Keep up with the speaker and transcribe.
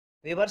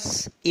Viewers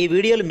ఈ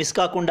వీడియోలు miss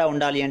కాకుండా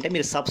ఉండాలి అంటే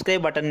మీరు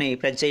సబ్స్క్రైబ్ బటన్ని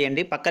ప్రెస్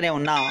చేయండి, పక్కనే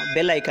ఉన్న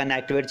బెల్ ఐకాన్ని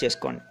యాక్టివేట్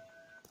చేసుకోండి.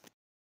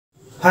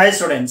 Hi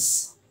students,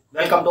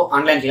 welcome to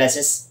online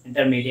classes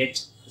intermediate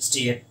first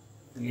year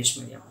English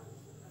medium.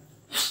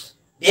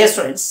 Dear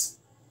students,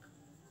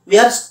 we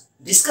are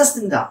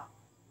discussing the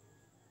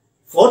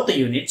fourth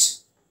unit,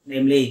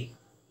 namely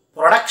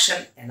production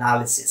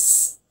analysis.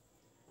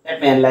 Let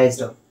me analyze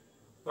the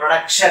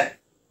production.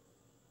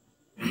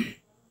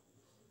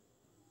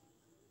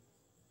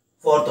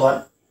 Fourth one,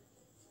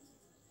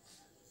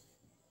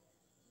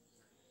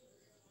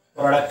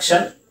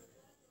 production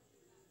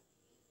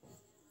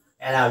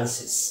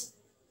analysis.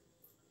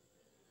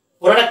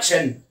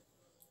 Production,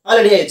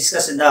 already I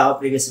discussed in the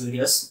previous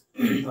videos.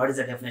 What is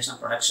the definition of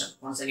production?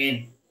 Once again,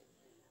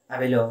 I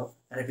will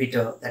repeat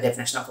the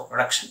definition of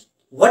production.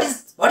 What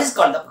is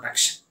called the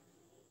production?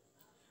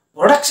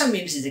 Production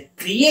means is the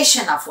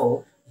creation of a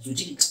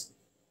utility.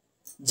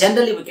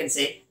 Generally, we can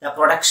say the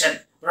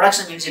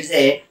production means it is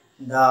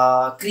the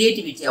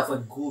creativity of a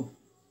good.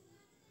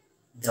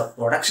 The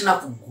production of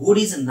good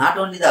is not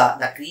only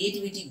the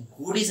creativity.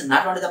 Good is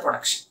not only the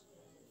production.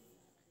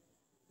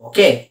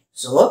 Okay,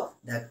 so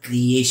the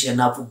creation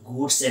of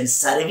goods and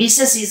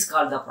services is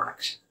called the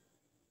production.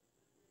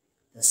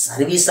 The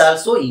service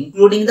also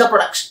including the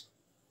production.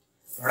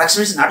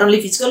 Production is not only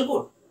physical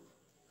good,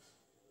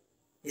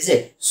 is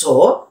it? So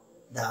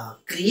the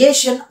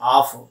creation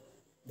of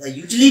the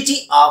utility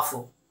of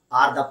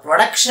or the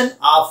production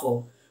of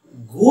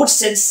goods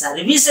and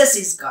services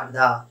is called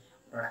the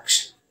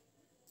production.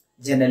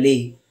 Generally,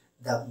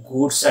 the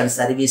goods and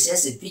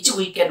services which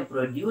we can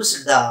produce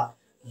the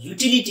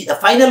utility, the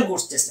final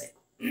goods, just like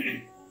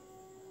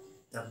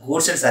the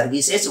goods and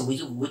services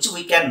which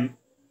we can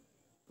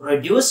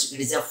produce, it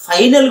is a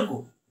final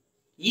good,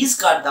 is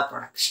called the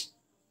production.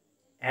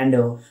 And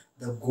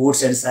the goods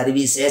and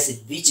services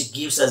which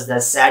gives us the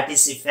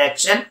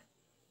satisfaction,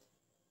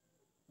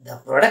 the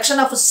production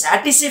of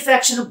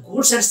satisfaction of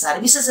goods and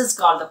services is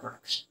called the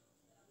production.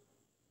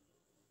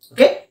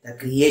 Okay, the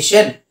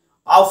creation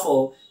of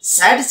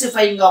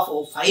satisfying of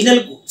final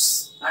goods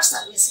or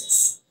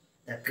services,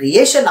 the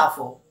creation of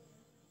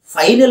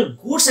final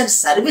goods and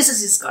services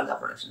is called the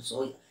production.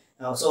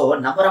 So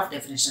number of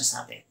definitions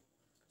are there.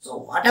 So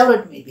whatever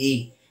it may be,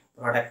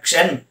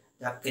 production,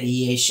 the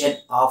creation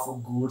of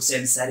goods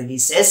and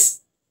services,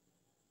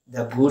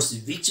 the goods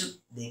which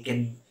they can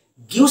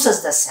gives us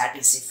the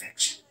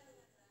satisfaction.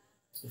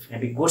 It can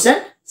be goods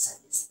and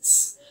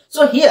services.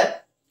 So here,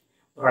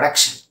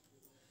 production.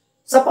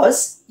 Suppose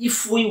if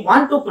we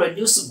want to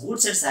produce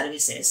goods and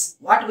services,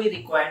 what we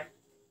require?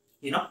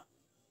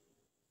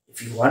 If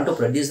you want to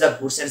produce the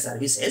goods and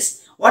services,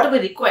 what we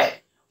require?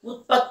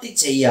 ఉత్పత్తి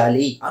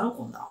చేయాలి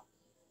అనుకుందాం.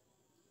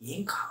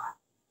 ఏం కావాలి?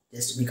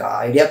 Just మీకు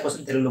idea కోసం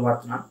తెలుగులో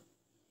వాడుతున్నాను.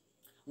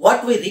 What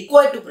we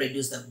require to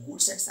produce the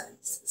goods and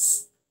services.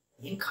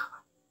 ఏం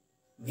కావాలి?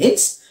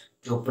 Means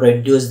to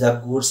produce the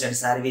goods and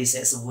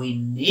services, we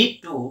need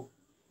to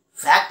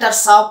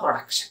factors of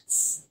productions.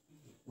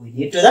 We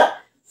need to the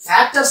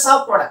factors of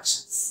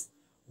productions.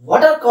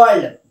 What are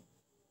called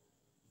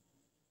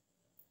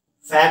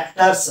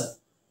factors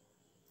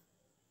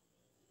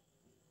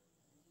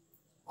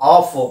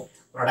of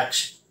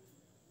production?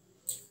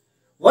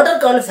 What are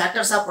called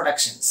factors of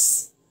productions?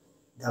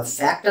 The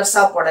factors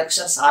of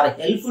productions are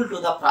helpful to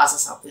the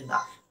process of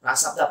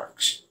the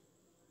production.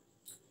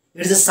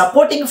 It is a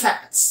supporting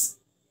factors.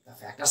 The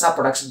factors of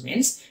production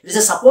means it is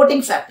a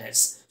supporting factors.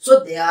 So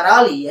they are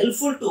all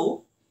helpful to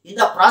in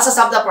the process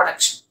of the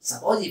production.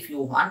 Suppose if you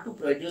want to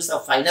produce the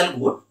final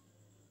good,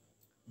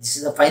 this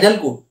is the final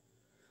good.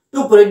 To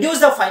produce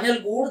the final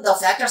good, the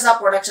factors of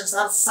productions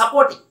are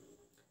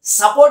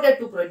supported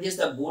to produce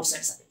the goods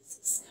and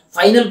services.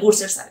 Final goods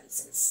and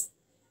services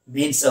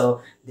means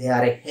they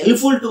are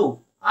helpful to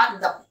in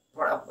the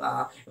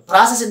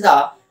process, in the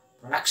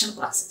production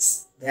process.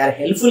 They are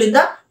helpful in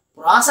the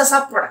process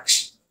of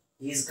production.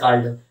 Is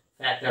called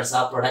factors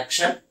of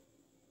production.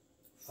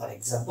 For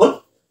example,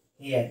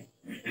 here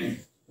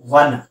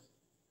 1,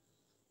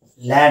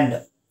 land,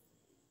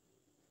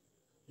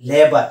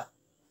 labor.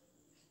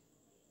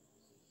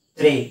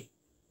 3,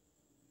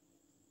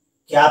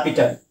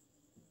 capital.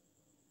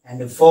 And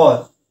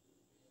 4,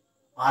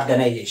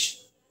 organization.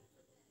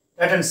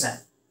 Understand?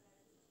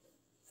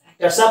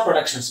 Factors of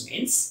productions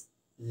means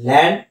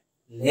land,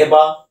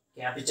 labor,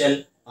 capital,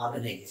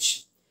 organization.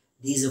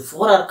 These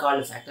 4 are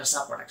called factors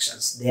of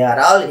productions. They are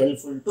all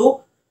helpful to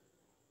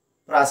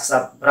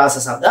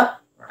process of the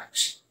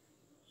production.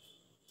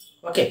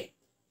 Okay,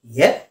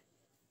 here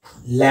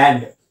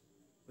land.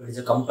 It is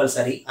a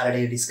compulsory.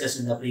 Already discussed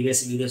in the previous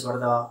videos what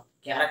are the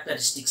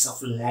characteristics of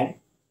land.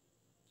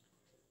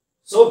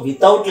 So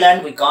without land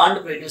we can't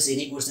produce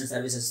any goods and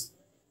services.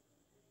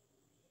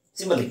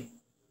 Simply,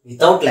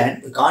 without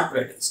land we can't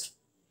produce.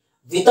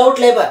 Without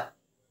labor,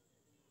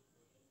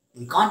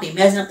 we can't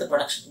imagine of the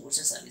production goods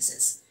and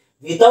services.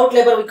 Without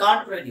labor we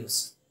can't produce.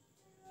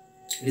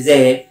 It is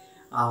a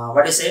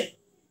what do you say?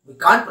 We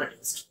can't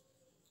produce.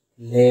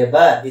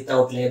 Labor,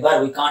 without labor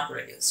we can't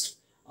produce.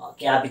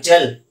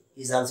 Capital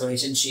is also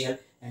essential.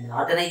 and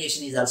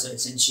organization is also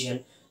essential.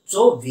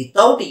 So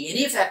without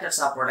any factors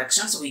of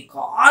productions, we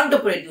can't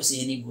produce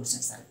any goods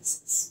and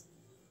services.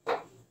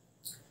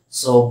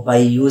 So by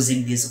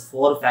using these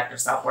 4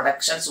 factors of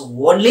productions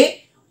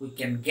only, we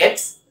can get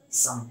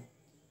some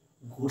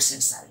goods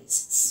and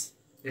services.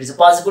 It is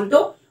possible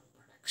to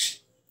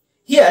production.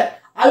 Here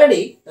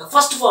already the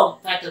first form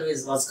factor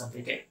was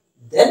completed.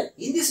 Then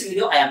in this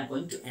video I am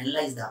going to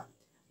analyze the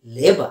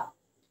labor,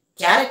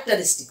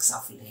 characteristics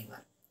of labor.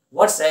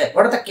 What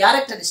are the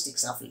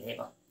characteristics of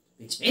labor?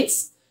 Which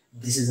means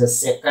this is the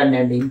second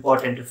and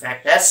important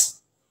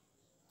factors.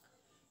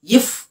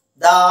 If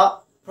the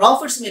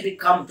profits may be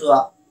come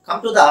to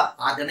the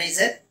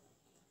organizer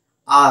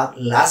or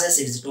losses,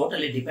 it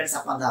totally depends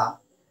upon the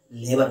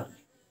labor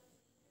only.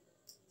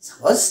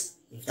 Suppose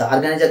if the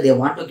organizer they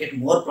want to get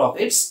more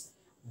profits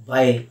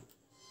by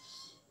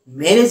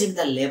managing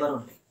the labor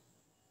only,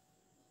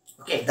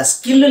 okay, the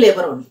skilled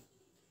labor only.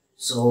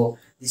 So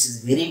this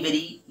is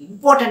very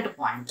important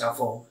point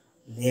of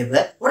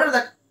labor. What are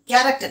the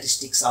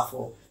characteristics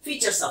of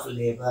features of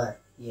labor?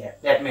 Here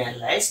let me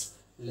analyze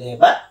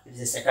labor. It is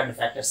the second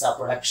factors of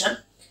production.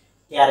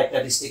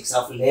 Characteristics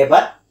of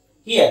labor.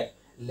 Here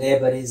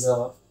labor is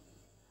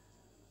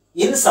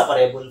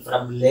inseparable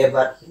from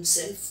labor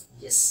himself.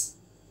 Yes,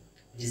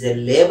 it is the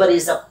labor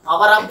is the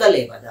power of the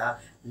labor. The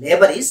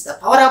labor is the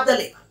power of the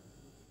labor.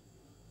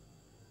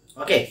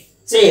 Okay,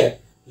 so here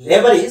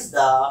labor is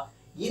the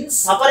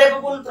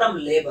inseparable from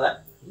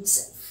labor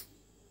himself.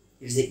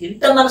 It is the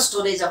internal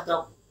storage of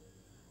the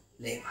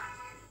labor.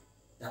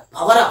 The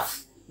power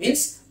of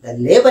means the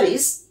labor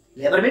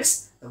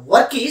means the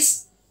work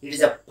is, it is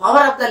the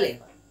power of the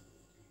labor.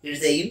 It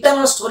is the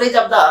internal storage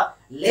of the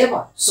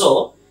labor.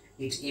 So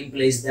it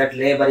implies that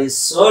labor is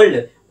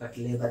sold, but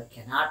labor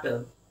cannot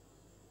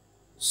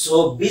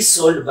so be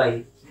sold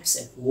by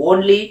himself.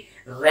 Only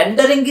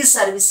rendering his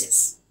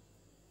services.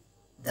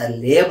 The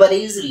labor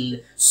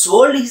is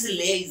sold his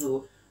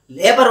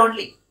labor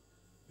only,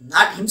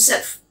 not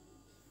himself.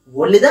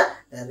 Only the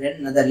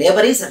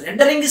labor is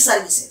rendering his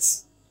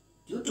services.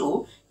 Due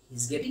to he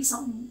is getting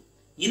some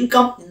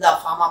income in the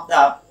form of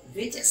the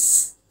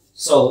wages.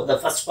 So the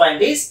first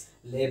point is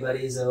labor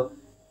is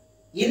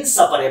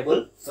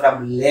inseparable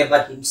from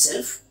labor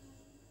himself.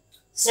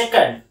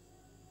 Second,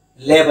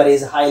 labor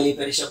is highly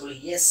perishable.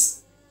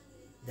 Yes,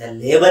 the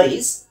labor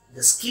is,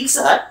 the skills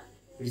are,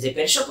 it is a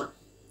perishable.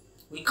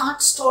 We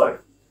can't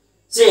store.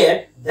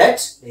 Say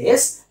that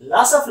yes,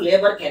 loss of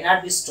labor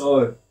cannot be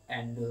stored,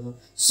 and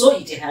so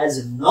it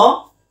has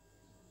no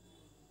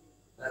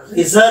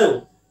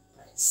reserve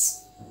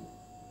price.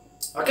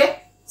 Okay.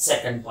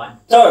 Second point.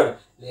 Third,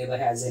 labor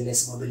has a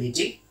less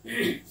mobility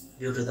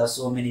due to the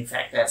so many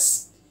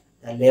factors.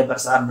 The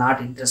laborers are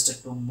not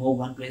interested to move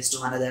one place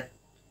to another.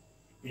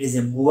 It is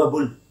a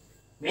movable,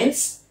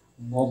 means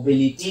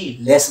mobility,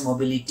 less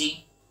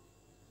mobility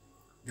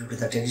due to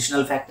the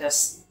traditional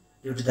factors,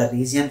 due to the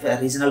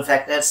regional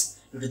factors,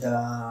 due to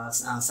the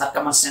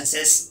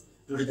circumstances,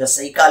 due to the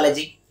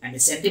psychology and the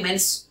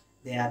sentiments.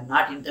 They are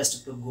not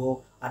interested to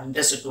go or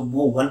interested to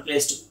move one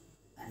place to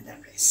another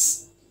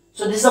place.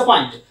 So this is the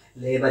point.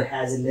 Labor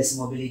has less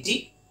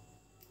mobility,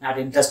 not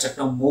interested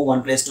to move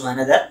one place to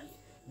another.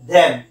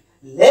 Then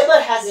labor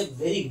has a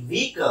very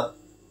weak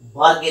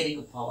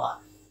bargaining power.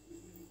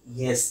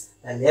 Yes,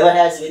 the labor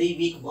has very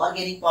weak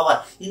bargaining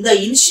power in the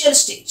initial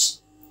stage.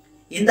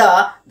 In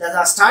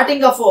the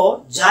starting of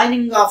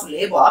joining of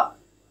labor,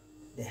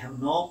 they have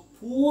no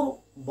poor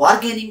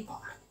bargaining power.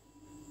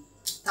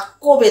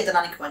 తక్కువ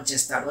వేతనానికి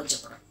పనిచేస్తాడు అని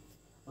చెప్పడం.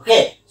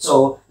 Okay, so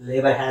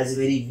labor has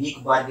very weak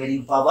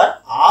bargaining power.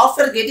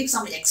 After getting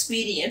some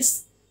experience,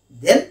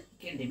 then he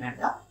can demand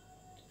the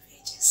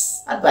wages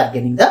or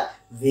bargaining the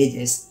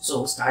wages. So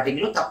starting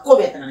లో తక్కువ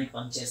వేతనానికి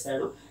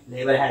పనిచేస్తాడు.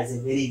 Labor has a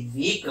very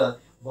weak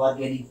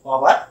bargaining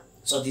power.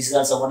 So this is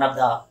also one of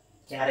the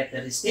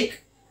characteristic.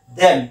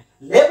 Then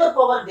labor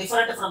power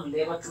different from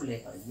labor to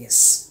labor. Yes,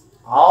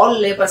 all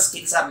labor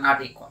skills are not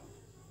equal.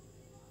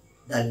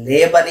 The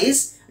labor is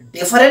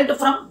different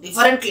from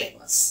different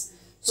labors.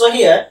 So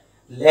here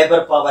labor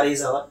power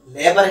is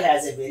labor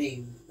has a very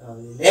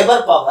labor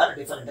power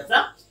different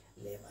from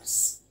labors.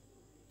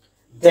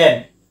 Then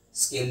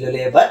skilled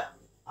labor,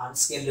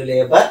 unskilled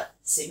labor,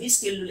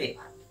 semi-skilled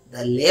labor.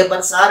 The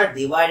labors are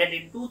divided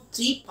into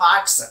 3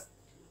 parts.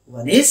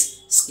 One is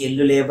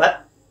skilled labor,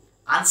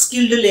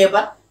 unskilled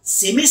labor,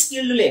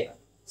 semi-skilled labor.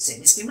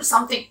 Semi-skilled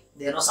something,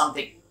 they know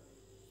something.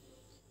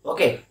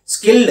 Okay,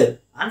 skilled,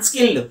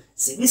 unskilled,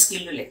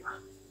 semi-skilled labor.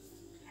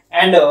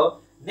 And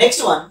next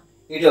one,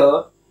 it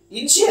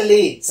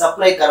initially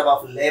supply curve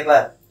of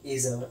labor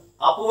is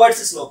upwards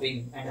sloping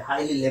and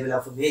highly level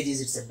of wages.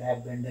 It's a back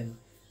bending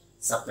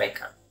supply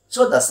curve.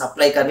 So the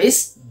supply curve is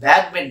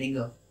back bending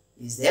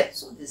is there.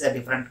 So this is a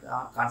different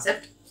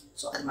concept.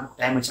 So అది మనకు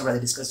time వచ్చినప్పుడు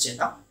అది discuss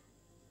చేద్దాం.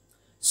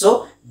 So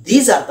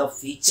these are the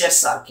features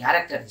or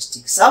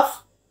characteristics of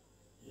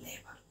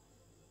labor.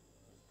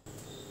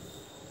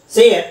 So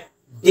here,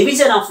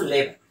 division of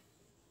labor.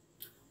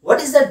 What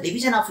is the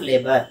division of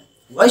labor?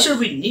 Why should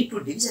we need to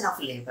division of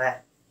labor?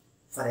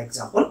 For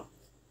example,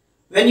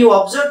 when you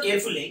observe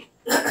carefully,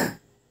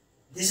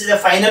 this is a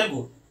final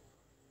good,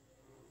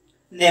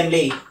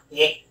 namely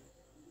A.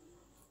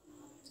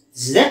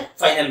 This is a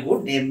final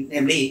good,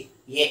 namely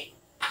A.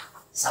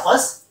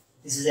 Suppose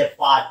this is a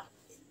part,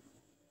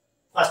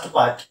 first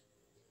part,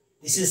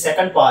 this is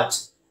second part,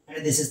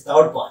 and this is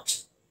third part.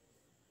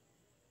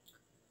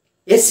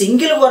 A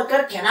single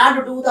worker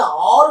cannot do the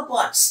all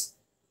parts.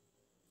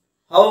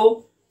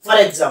 How? For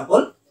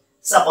example,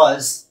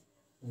 suppose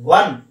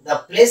the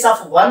place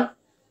of one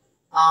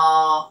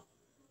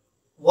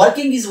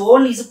working is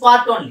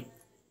part only.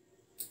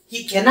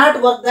 He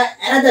cannot work the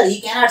another.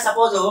 He cannot,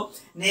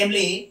 suppose,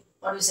 namely,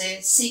 what we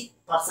say, C,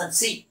 person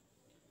C.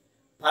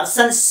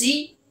 Person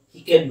C,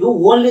 he can do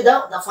only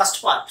the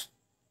first part.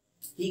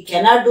 He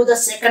cannot do the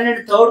second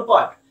and third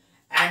part.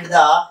 And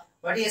the,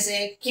 what do you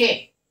say,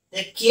 K.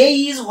 The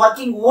K is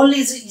working only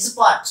his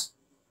part.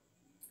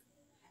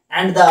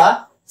 And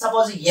the,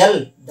 suppose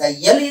L. The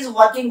L is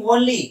working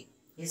only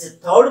his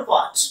third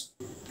part.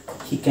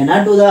 He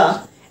cannot do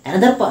the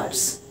another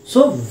parts.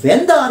 So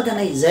when the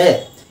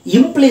organizer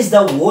implies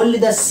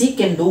the C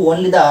can do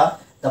only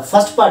the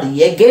first part,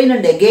 again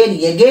and again,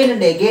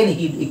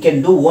 he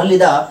can do only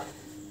the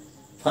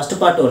first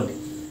part only.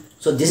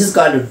 So this is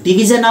called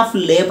division of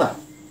labor.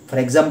 For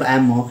example, I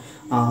am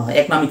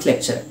economics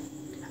lecturer.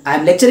 I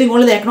am lecturing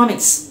only the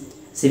economics.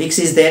 Civics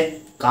is there,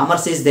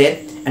 commerce is there,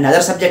 and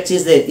other subjects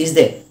is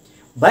there.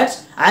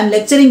 But I am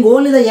lecturing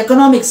only the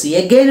economics.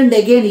 Again and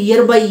again,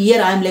 year by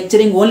year, I am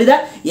lecturing only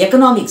the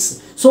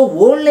economics. So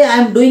only I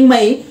am doing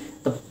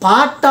the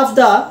part of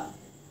the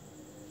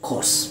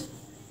course.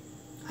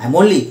 I am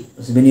only,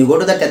 when you go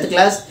to the 10th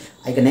class,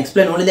 I can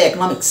explain only the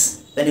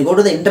economics. When you go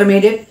to the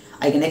intermediate,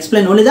 I can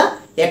explain only the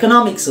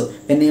economics.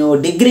 When you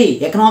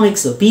degree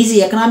economics,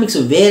 PG economics,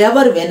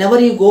 whenever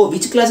you go,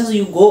 which classes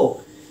you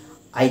go,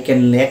 I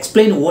can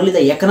explain only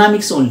the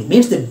economics only.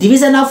 Means the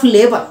division of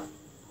labor.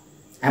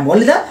 I am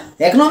only the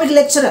economic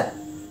lecturer.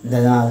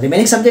 The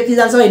remaining subject is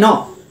also I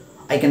know.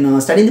 I can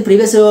study in the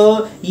previous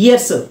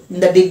years in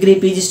the degree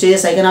PG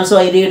stages.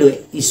 I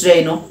read history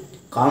I know,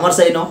 commerce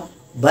I know,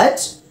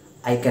 but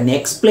I can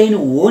explain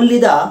only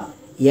the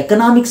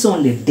economics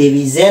only.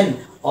 Division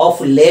of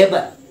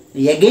labor.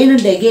 Again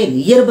and again,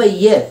 year by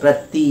year,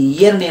 prati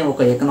year name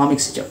oka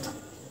economics chapter.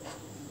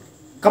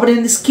 Kabatti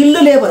in the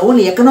skilled labor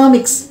only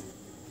economics.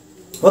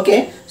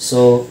 Okay,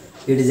 so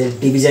it is a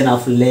division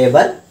of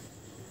labor.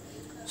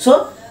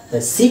 So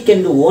the C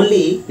can do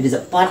only, it is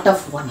a part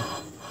of one.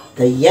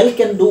 The L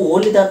can do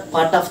only the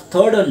part of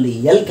third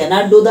only. L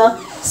cannot do the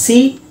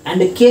C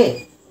and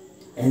K.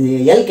 And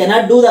the L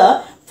cannot do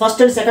the first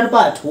and second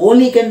part.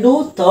 Only can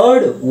do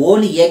third.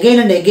 Only again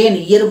and again,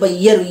 year by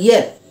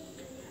year.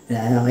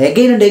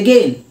 Again and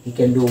again, he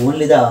can do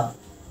only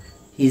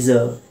his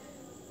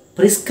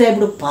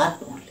prescribed part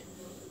only.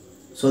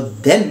 So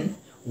then,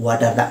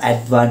 what are the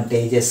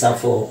advantages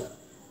of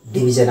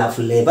division of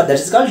labor? That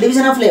is called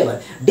division of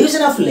labor.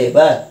 Division of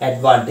labor,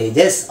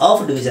 advantages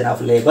of division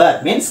of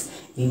labor means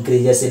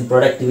increases in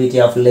productivity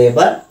of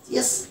labor.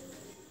 Yes.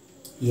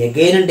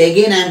 Again and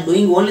again I am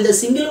doing only the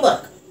single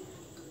work.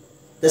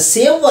 The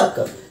same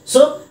work.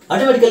 So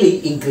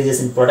automatically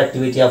increases in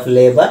productivity of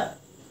labor,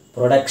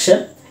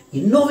 production,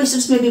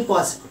 innovations may be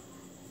possible.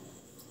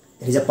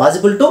 There is a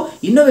possible to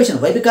innovation.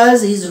 Why?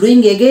 Because he is doing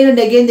again and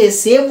again the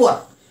same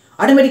work.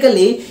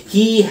 Automatically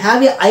he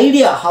have an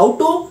idea how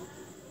to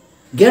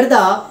get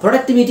the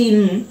productivity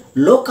in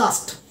low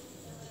cost.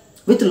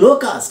 With low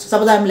cost.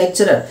 Suppose I am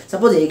lecturer.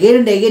 Suppose again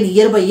and again,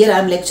 year by year, I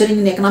am lecturing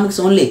in economics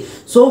only.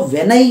 So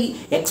when I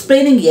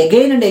explaining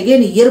again and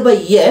again, year by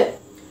year,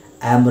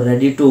 I am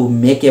ready to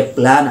make a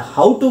plan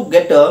how to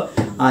get a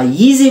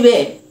easy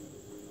way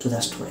to the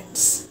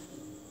students.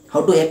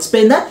 How to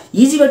explain the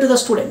easy way to the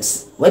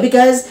students. Why?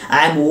 Because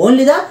I am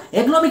only the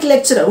economic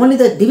lecturer, only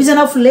the division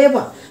of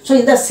labor. So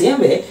in the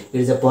same way,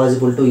 it is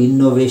possible to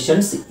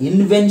inventions.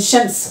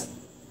 Inventions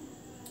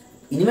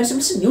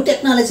is new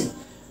technology,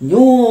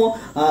 new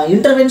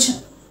intervention.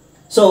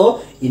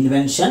 So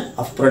invention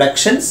of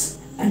productions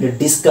and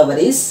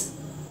discoveries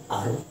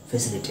are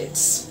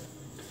facilitates.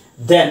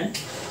 Then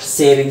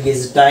saving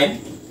is time.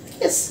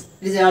 Yes,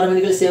 it is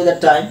automatically save the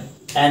time.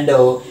 And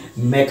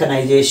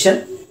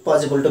mechanization,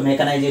 possible to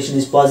mechanization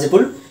is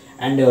possible.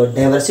 And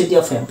diversity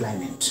of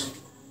employment.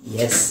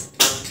 Yes,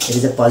 it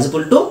is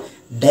possible to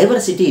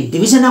diversity,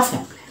 division of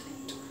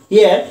employment.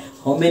 Here,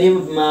 how many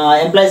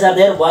employees are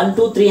there? 1,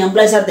 2, 3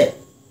 employees are there.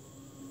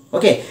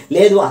 Okay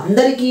లేదు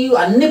అందరికీ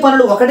అన్ని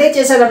పనులు ఒకటే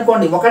చేశాడు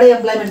అనుకోండి, ఒకటే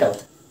employment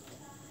అవుతుంది.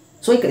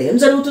 So ఇక్కడ ఏం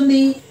జరుగుతుంది,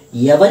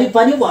 ఎవరి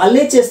పని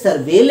వాళ్ళే చేస్తారు,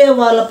 వేరే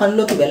వాళ్ళ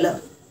పనిలోకి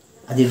వెళ్ళరు.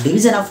 అది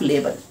division of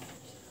labour.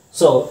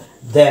 So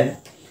then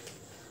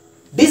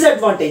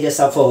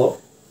disadvantages of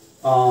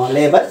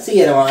labour. C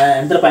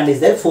another point is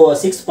there.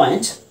 Sixth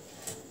point.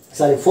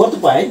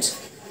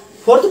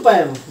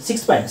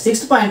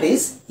 Sixth point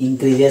is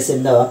increases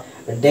in the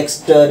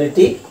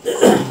dexterity.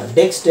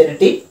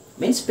 Dexterity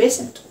means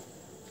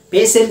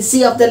patiency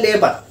of the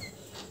labor.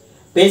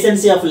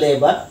 Patiency of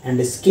labor and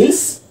skills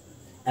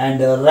and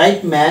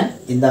right man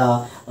in the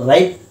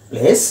right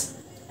place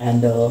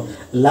and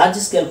large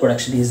scale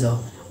production is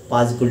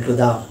possible to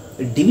the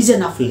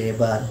division of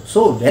labor.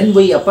 So when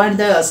we appoint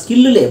the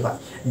skilled labor,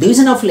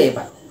 division of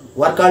labor,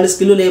 what called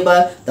skilled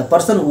labor? The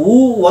person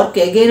who work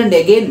again and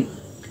again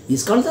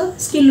is called the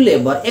skilled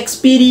labor.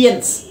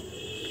 Experience.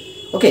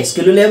 Okay,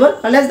 skilled labor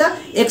called as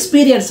the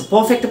experience,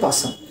 perfect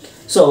person.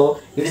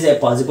 So it is a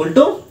possible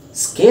to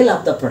scale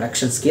up the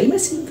production. Scale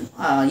means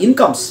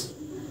incomes.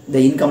 The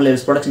income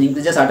levels, production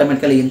increases,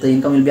 automatically the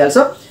income will be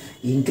also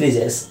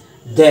increases.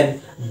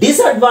 Then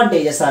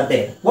disadvantages are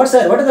there. What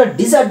are the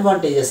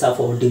disadvantages of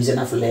division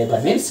of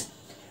labor? Means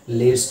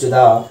leads to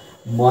the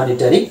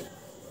monetary.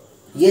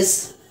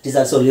 Yes, this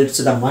also leads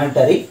to the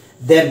monetary.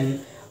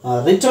 Then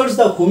retards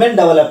the human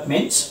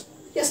development.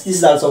 Yes, this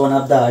is also one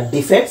of the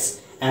defects,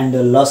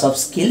 and loss of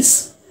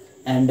skills,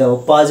 and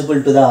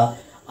possible to the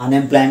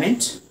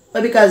unemployment.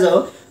 Why? Because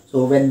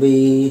so when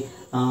we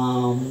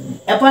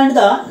appoint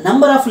the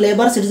number of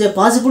laborers, it is a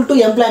possible to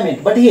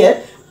employment, but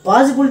here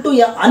possible to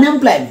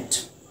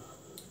unemployment.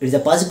 It is a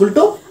possible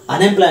to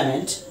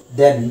unemployment.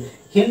 Then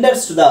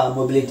hinders to the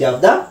mobility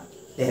of the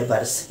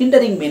laborers.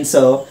 Hindering means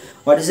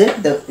what is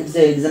it? It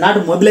is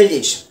not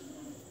mobilization.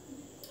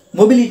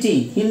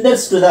 Mobility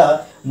hinders to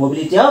the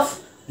mobility of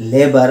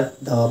labor.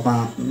 The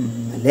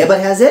labor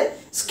has a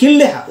skilled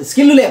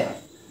labor.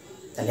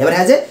 The labor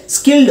has a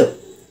skilled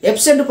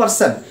absent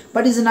person,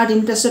 but is not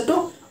interested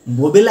to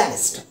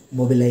mobilized.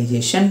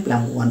 Mobilization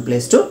from one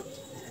place to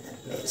another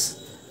place.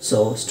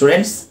 So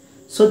students,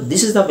 so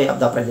this is the way of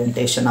the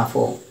presentation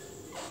of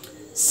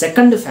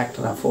second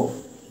factor of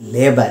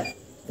labor,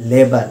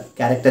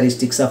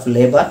 characteristics of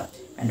labor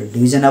and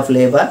division of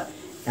labor,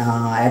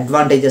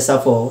 advantages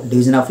of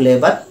division of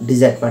labor,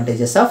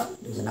 disadvantages of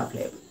division of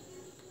labor.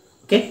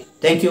 Okay,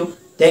 thank you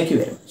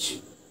very much.